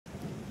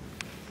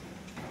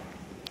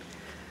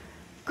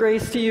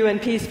Grace to you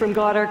and peace from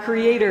God our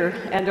Creator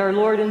and our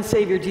Lord and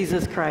Savior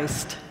Jesus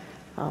Christ.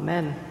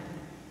 Amen.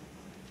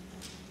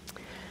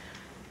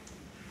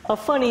 A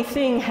funny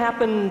thing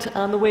happened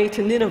on the way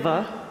to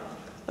Nineveh,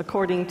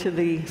 according to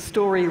the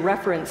story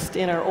referenced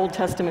in our Old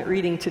Testament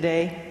reading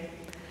today.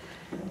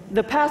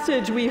 The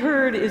passage we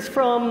heard is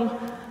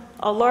from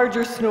a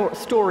larger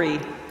story.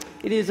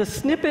 It is a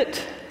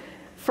snippet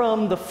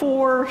from the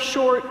 4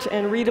 short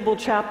and readable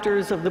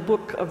chapters of the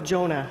book of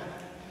Jonah.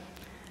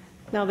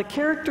 Now, the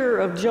character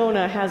of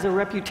Jonah has a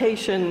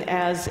reputation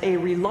as a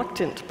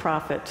reluctant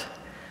prophet,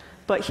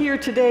 but here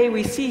today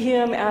we see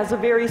him as a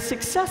very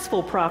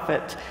successful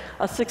prophet,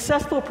 a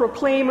successful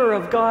proclaimer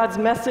of God's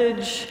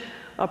message,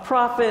 a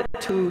prophet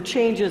who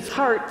changes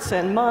hearts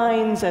and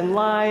minds and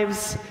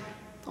lives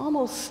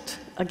almost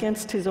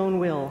against his own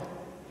will.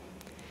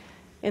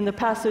 In the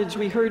passage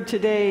we heard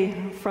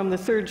today from the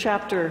 3rd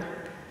chapter,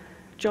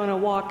 Jonah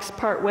walks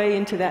partway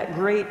into that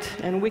great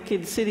and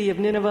wicked city of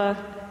Nineveh.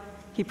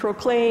 He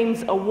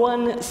proclaims a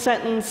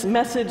one-sentence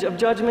message of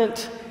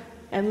judgment,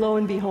 and lo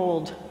and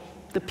behold,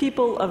 the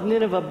people of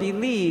Nineveh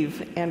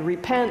believe and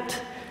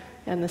repent,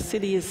 and the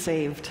city is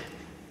saved.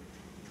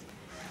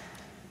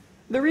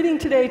 The reading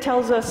today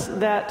tells us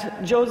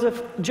that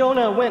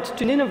Jonah went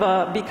to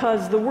Nineveh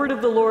because the word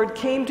of the Lord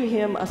came to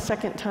him a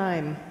second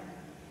time.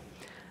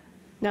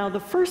 Now, the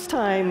first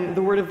time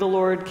the word of the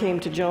Lord came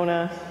to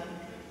Jonah,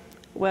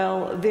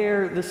 well,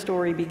 there the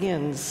story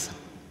begins.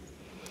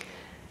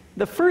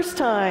 The first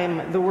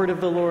time the word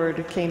of the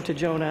Lord came to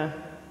Jonah,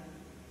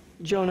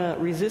 Jonah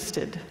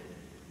resisted.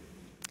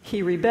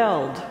 He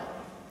rebelled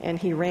and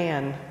he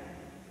ran,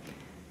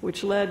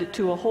 which led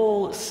to a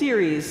whole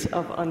series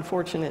of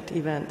unfortunate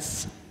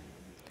events.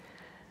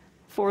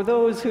 For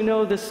those who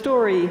know the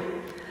story,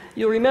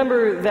 you'll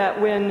remember that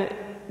when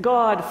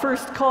God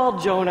first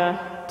called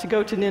Jonah to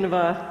go to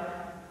Nineveh,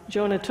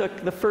 Jonah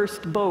took the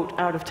first boat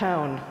out of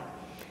town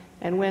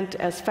and went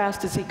as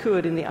fast as he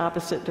could in the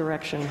opposite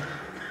direction.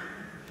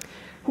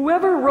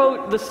 Whoever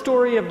wrote the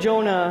story of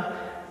Jonah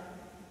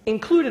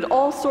included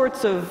all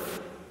sorts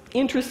of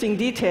interesting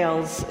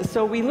details.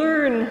 So we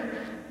learn,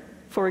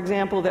 for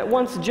example, that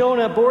once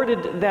Jonah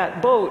boarded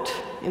that boat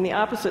in the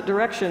opposite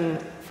direction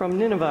from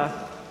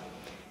Nineveh,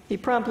 he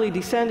promptly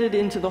descended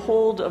into the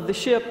hold of the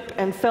ship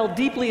and fell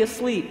deeply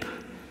asleep,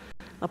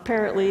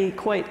 apparently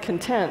quite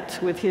content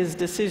with his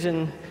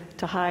decision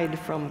to hide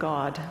from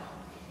God.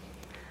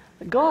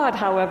 God,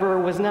 however,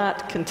 was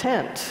not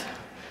content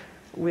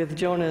with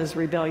Jonah's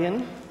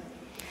rebellion.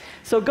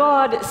 So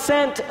God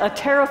sent a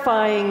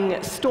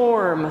terrifying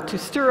storm to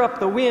stir up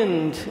the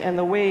wind and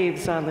the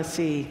waves on the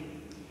sea.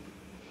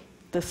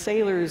 The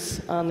sailors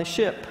on the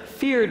ship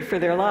feared for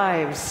their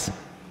lives.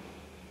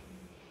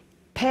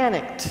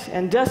 Panicked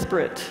and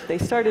desperate, they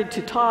started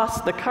to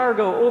toss the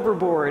cargo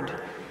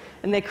overboard,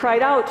 and they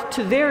cried out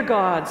to their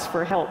gods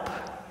for help,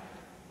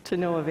 to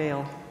no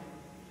avail.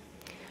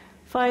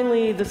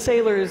 Finally, the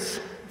sailors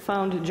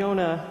found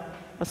Jonah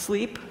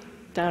asleep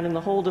down in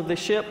the hold of the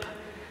ship.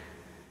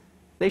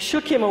 They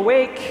shook him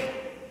awake,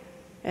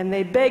 and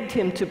they begged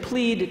him to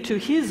plead to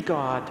his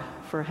God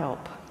for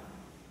help.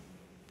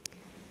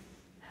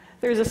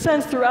 There's a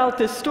sense throughout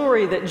this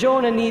story that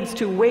Jonah needs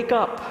to wake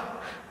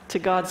up to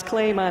God's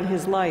claim on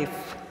his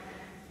life,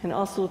 and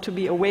also to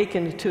be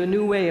awakened to a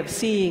new way of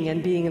seeing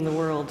and being in the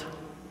world.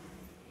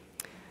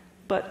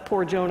 But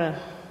poor Jonah.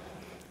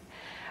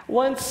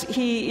 Once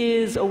he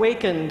is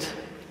awakened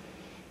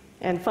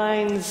and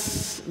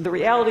finds the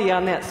reality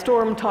on that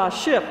storm-tossed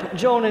ship,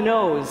 Jonah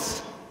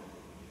knows.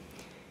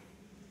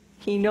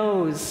 He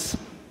knows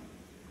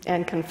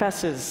and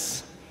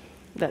confesses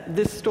that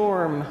this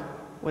storm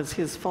was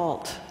his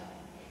fault.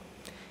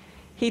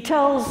 He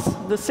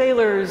tells the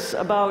sailors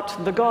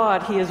about the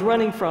God he is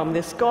running from,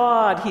 this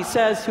God, he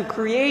says, who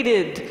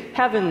created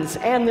heavens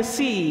and the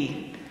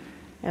sea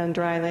and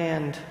dry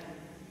land.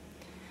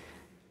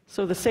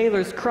 So the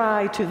sailors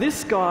cry to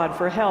this God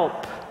for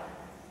help.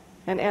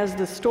 And as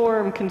the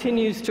storm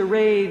continues to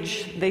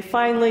rage, they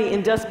finally,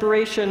 in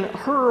desperation,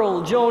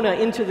 hurl Jonah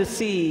into the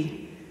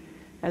sea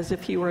as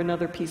if he were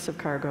another piece of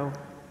cargo.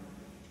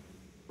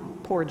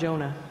 Poor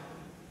Jonah.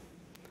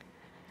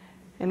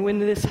 And when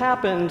this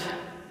happened,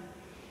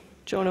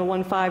 Jonah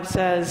 1:5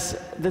 says,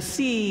 "The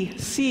sea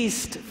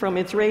ceased from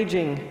its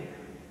raging,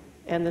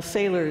 and the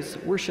sailors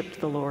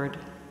worshipped the Lord."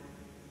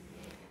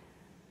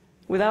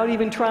 Without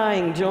even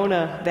trying,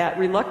 Jonah, that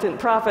reluctant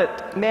prophet,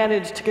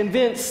 managed to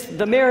convince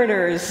the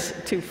mariners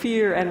to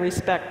fear and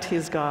respect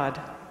his God.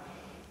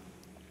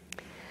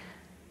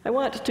 I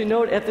want to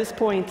note at this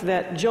point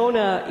that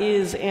Jonah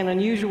is an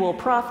unusual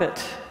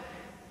prophet,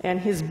 and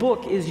his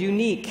book is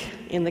unique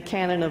in the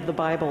canon of the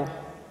Bible.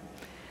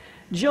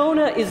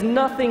 Jonah is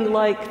nothing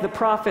like the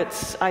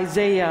prophets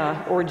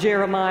Isaiah or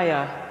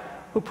Jeremiah,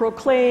 who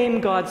proclaim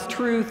God's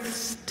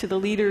truths to the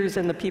leaders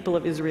and the people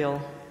of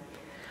Israel.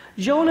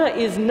 Jonah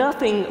is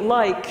nothing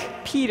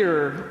like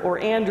Peter or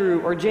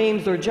Andrew or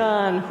James or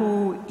John,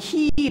 who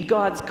heed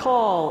God's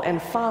call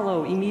and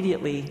follow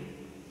immediately.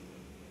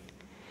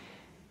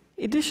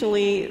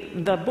 Additionally,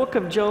 the book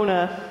of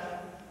Jonah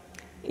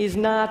is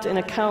not an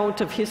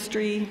account of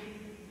history,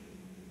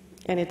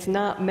 and it's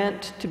not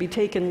meant to be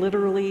taken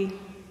literally.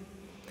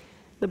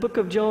 The book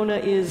of Jonah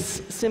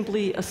is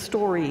simply a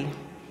story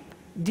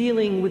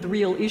dealing with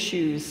real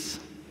issues.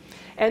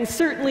 And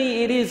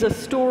certainly it is a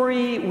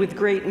story with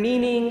great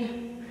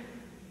meaning,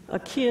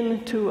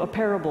 akin to a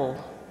parable.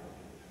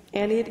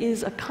 And it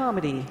is a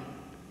comedy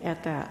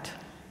at that.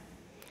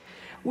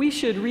 We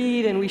should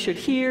read and we should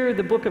hear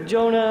the book of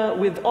Jonah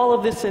with all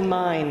of this in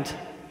mind.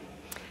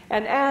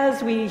 And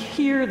as we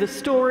hear the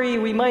story,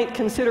 we might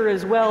consider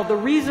as well the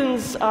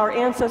reasons our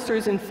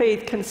ancestors in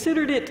faith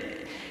considered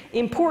it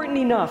important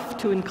enough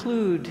to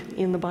include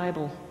in the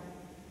Bible.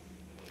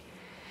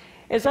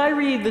 As I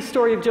read the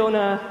story of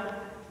Jonah,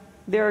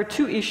 there are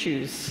two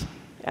issues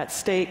at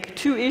stake,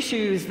 two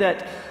issues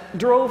that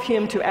drove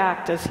him to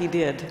act as he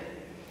did.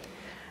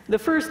 The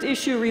first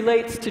issue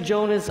relates to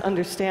Jonah's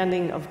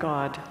understanding of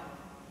God.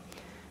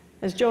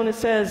 As Jonah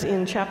says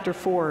in chapter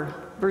 4,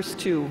 verse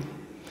 2,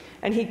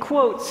 and he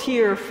quotes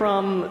here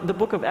from the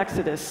book of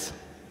Exodus,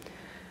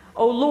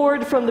 "O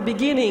Lord, from the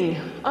beginning,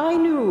 I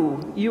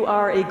knew you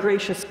are a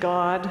gracious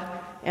God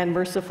and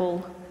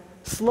merciful,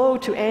 slow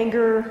to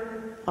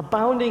anger,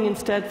 abounding in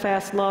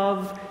steadfast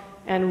love,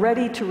 and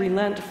ready to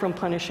relent from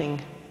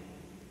punishing."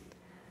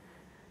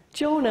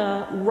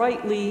 Jonah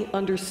rightly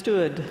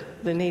understood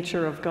the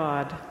nature of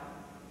God.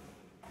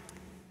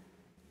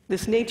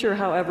 This nature,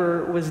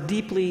 however, was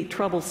deeply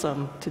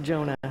troublesome to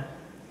Jonah.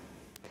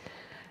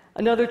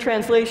 Another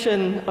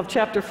translation of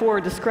chapter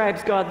 4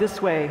 describes God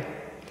this way: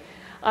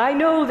 "I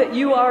know that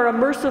you are a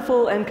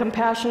merciful and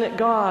compassionate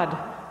God,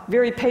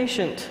 very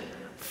patient,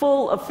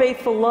 full of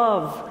faithful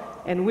love,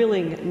 and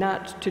willing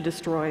not to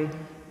destroy."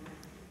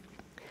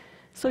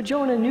 So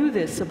Jonah knew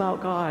this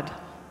about God.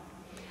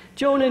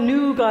 Jonah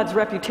knew God's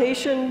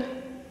reputation.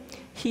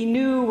 He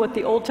knew what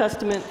the Old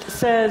Testament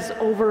says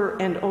over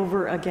and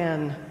over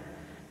again.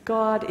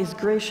 God is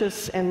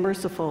gracious and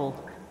merciful,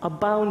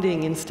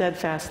 abounding in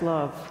steadfast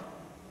love.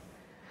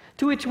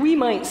 To which we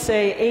might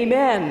say,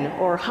 "Amen,"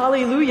 or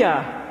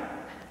 "Hallelujah."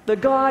 The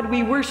God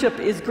we worship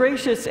is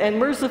gracious and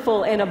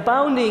merciful and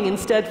abounding in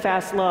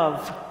steadfast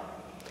love.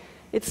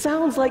 It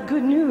sounds like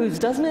good news,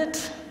 doesn't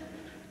it?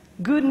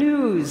 Good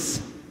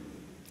news,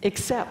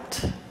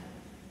 except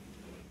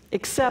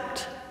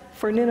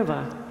for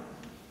Nineveh.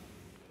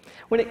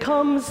 When it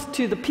comes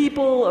to the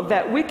people of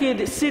that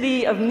wicked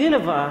city of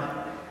Nineveh,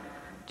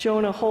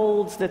 Jonah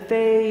holds that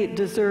they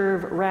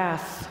deserve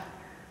wrath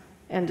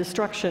and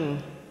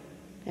destruction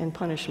and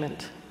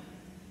punishment.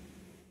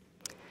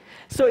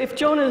 So if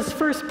Jonah's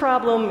first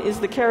problem is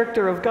the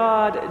character of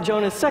God,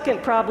 Jonah's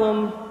second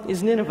problem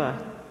is Nineveh.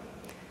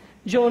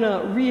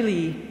 Jonah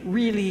really,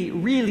 really,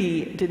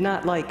 really did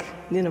not like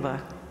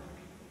Nineveh.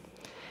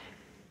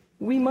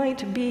 We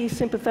might be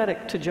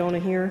sympathetic to Jonah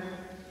here.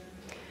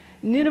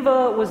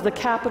 Nineveh was the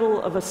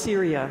capital of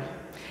Assyria,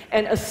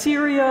 and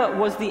Assyria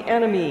was the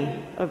enemy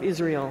of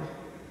Israel.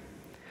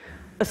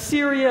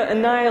 Assyria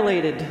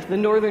annihilated the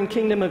northern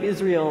kingdom of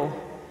Israel,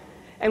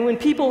 and when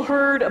people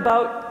heard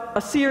about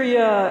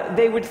Assyria,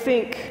 they would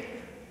think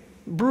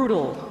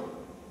brutal,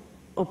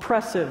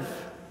 oppressive,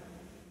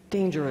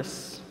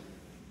 dangerous.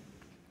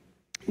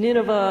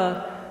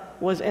 Nineveh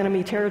was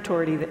enemy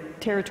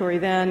territory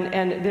then,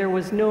 and there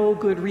was no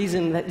good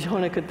reason that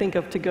Jonah could think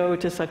of to go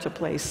to such a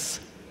place.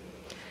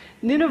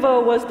 Nineveh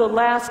was the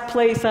last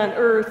place on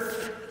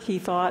earth, he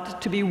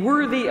thought, to be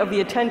worthy of the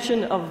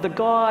attention of the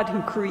God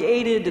who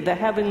created the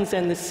heavens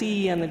and the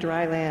sea and the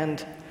dry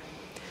land.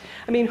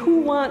 I mean, who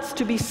wants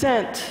to be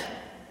sent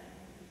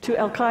to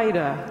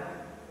Al-Qaeda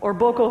or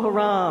Boko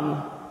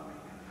Haram?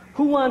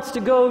 Who wants to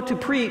go to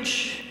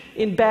preach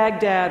in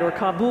Baghdad or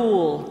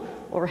Kabul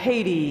or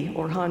Haiti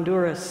or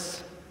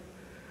Honduras?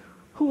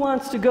 Who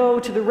wants to go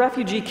to the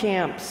refugee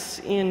camps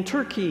in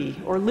Turkey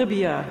or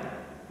Libya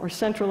or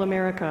Central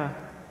America?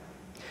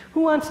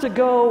 Who wants to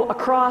go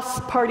across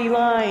party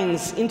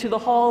lines into the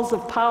halls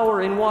of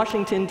power in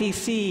Washington,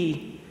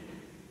 D.C.,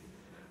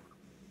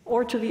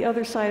 or to the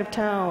other side of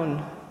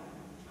town,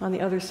 on the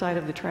other side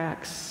of the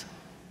tracks?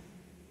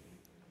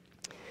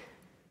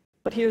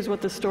 But here's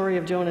what the story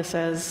of Jonah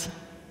says.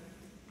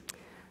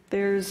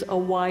 There's a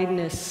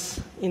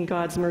wideness in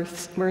God's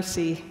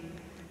mercy,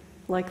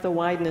 like the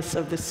wideness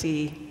of the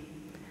sea.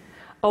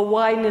 A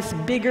wideness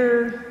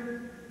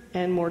bigger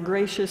and more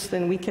gracious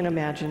than we can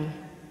imagine.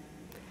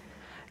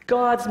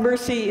 God's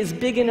mercy is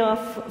big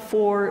enough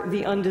for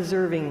the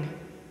undeserving.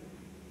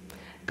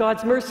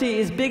 God's mercy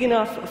is big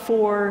enough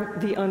for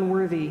the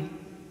unworthy.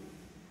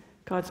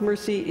 God's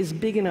mercy is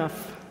big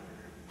enough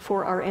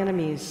for our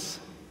enemies.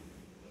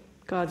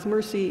 God's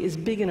mercy is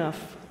big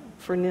enough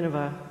for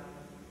Nineveh.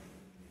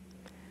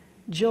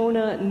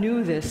 Jonah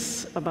knew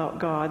this about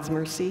God's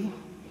mercy,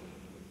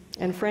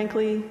 and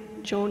frankly,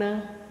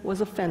 Jonah was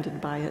offended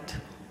by it.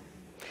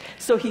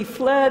 So he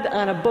fled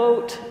on a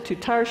boat to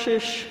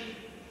Tarshish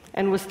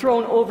and was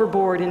thrown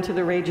overboard into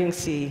the raging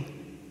sea.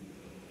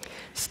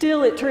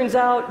 Still, it turns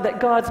out that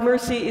God's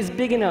mercy is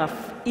big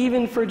enough,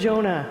 even for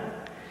Jonah.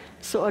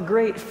 So a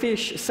great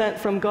fish sent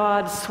from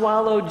God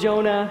swallowed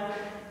Jonah,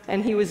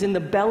 and he was in the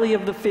belly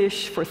of the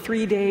fish for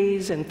 3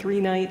 days and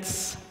 3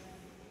 nights.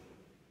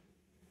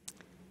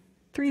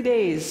 3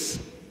 days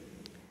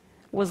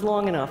was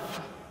long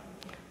enough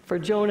for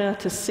Jonah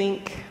to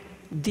sink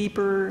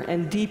deeper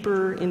and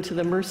deeper into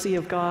the mercy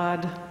of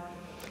God.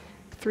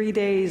 3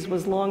 days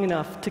was long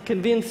enough to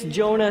convince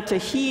Jonah to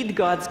heed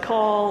God's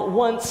call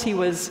once he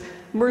was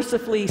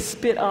mercifully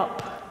spit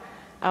up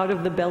out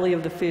of the belly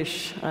of the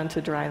fish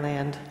onto dry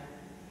land.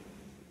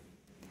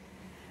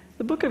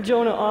 The book of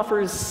Jonah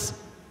offers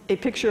a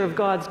picture of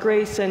God's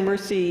grace and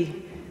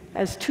mercy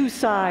as two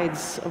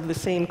sides of the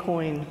same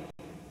coin.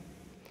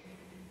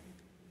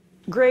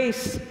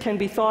 Grace can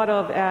be thought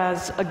of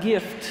as a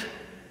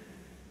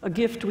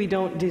gift we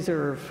don't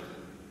deserve.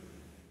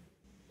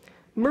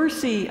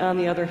 Mercy, on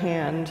the other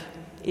hand,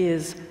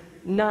 is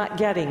not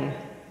getting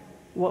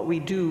what we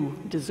do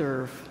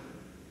deserve.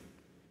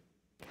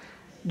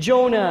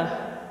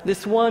 Jonah,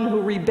 this one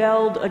who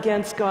rebelled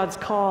against God's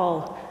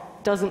call,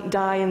 doesn't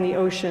die in the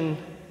ocean,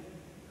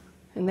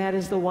 and that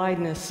is the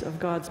wideness of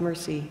God's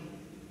mercy.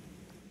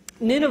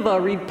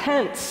 Nineveh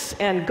repents,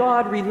 and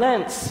God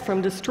relents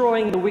from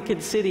destroying the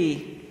wicked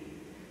city.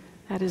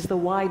 That is the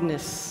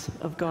wideness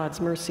of God's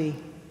mercy.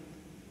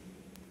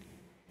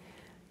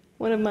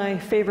 One of my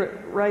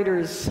favorite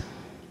writers,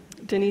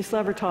 Denise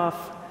Levertov,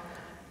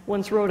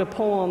 once wrote a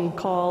poem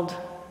called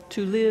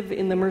 "To Live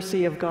in the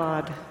Mercy of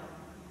God."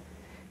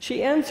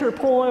 She ends her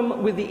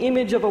poem with the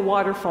image of a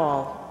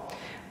waterfall,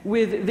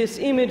 with this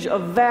image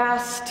of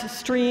vast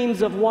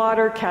streams of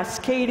water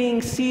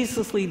cascading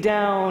ceaselessly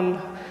down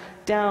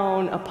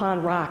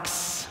upon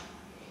rocks.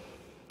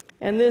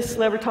 And this,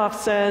 Levertov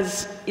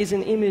says, is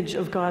an image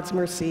of God's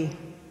mercy.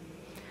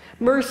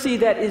 Mercy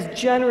that is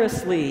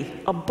generously,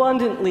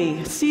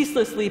 abundantly,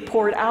 ceaselessly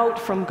poured out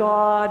from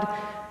God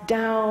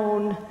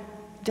down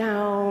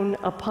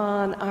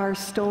upon our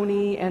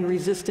stony and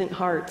resistant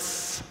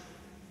hearts.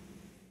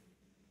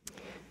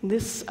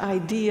 This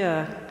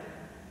idea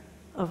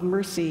of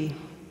mercy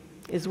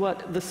is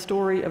what the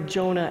story of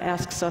Jonah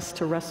asks us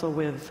to wrestle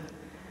with.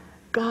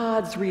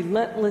 God's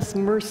relentless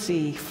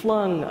mercy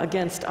flung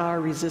against our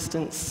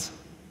resistance.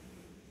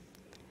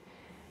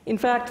 In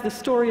fact, the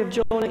story of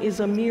Jonah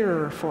is a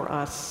mirror for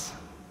us,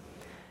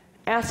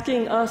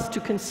 asking us to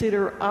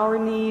consider our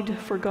need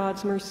for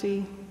God's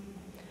mercy,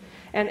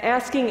 and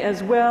asking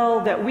as well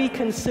that we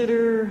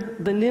consider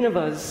the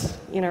Ninevehs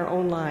in our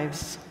own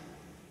lives.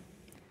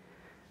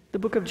 The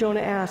book of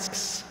Jonah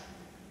asks,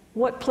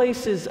 what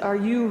places are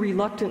you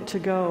reluctant to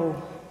go?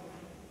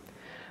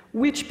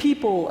 Which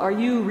people are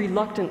you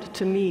reluctant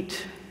to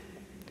meet?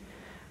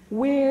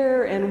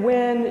 Where and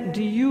when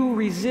do you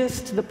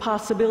resist the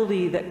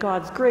possibility that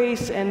God's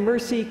grace and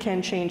mercy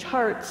can change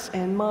hearts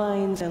and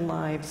minds and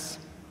lives?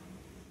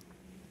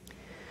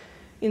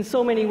 In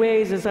so many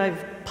ways, as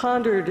I've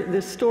pondered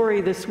this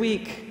story this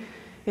week,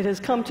 it has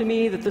come to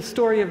me that the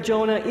story of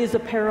Jonah is a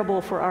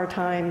parable for our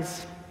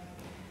times.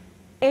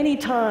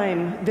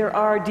 Anytime there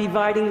are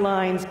dividing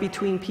lines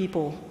between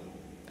people,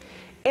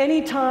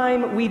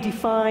 anytime we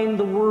define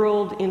the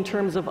world in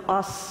terms of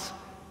us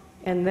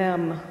and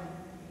them,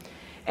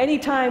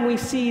 anytime we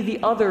see the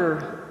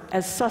other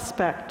as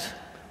suspect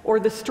or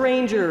the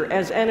stranger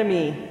as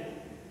enemy,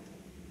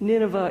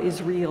 Nineveh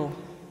is real.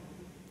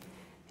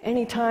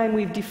 Anytime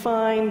we've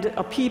defined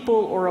a people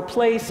or a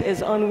place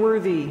as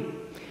unworthy,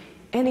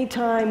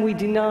 anytime we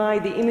deny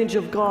the image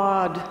of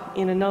God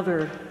in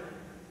another,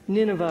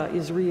 Nineveh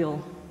is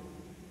real.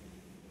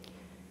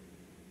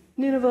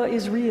 Nineveh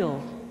is real.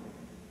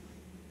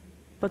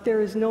 But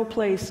there is no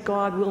place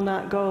God will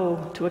not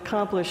go to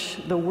accomplish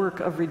the work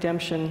of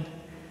redemption.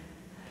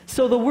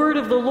 So the word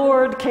of the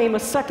Lord came a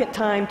second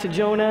time to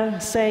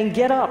Jonah, saying,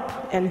 "Get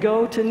up and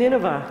go to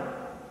Nineveh."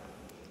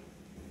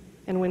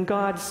 And when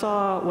God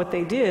saw what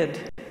they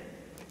did,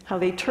 how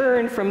they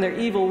turned from their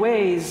evil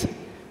ways,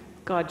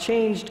 God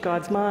changed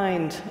God's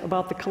mind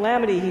about the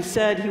calamity he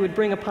said he would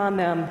bring upon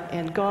them,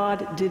 and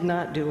God did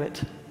not do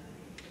it.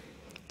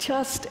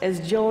 Just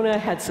as Jonah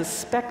had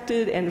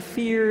suspected and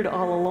feared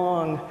all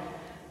along,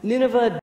 Nineveh